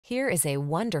Here is a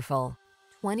wonderful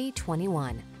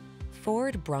 2021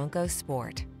 Ford Bronco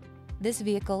Sport. This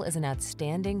vehicle is an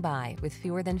outstanding buy with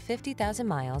fewer than 50,000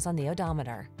 miles on the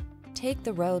odometer. Take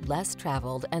the road less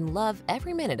traveled and love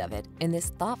every minute of it in this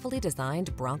thoughtfully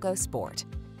designed Bronco Sport.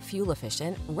 Fuel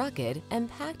efficient, rugged,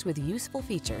 and packed with useful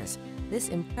features, this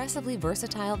impressively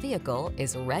versatile vehicle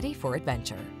is ready for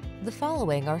adventure. The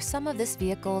following are some of this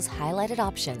vehicle's highlighted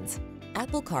options: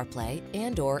 Apple CarPlay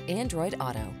and/or Android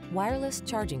Auto, wireless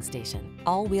charging station,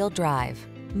 all-wheel drive,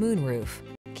 moonroof,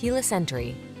 keyless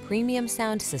entry, premium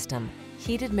sound system,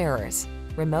 heated mirrors,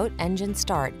 remote engine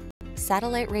start,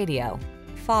 satellite radio,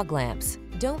 fog lamps.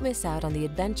 Don't miss out on the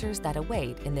adventures that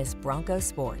await in this Bronco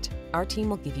Sport. Our team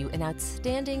will give you an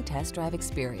outstanding test drive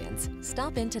experience.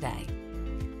 Stop in today.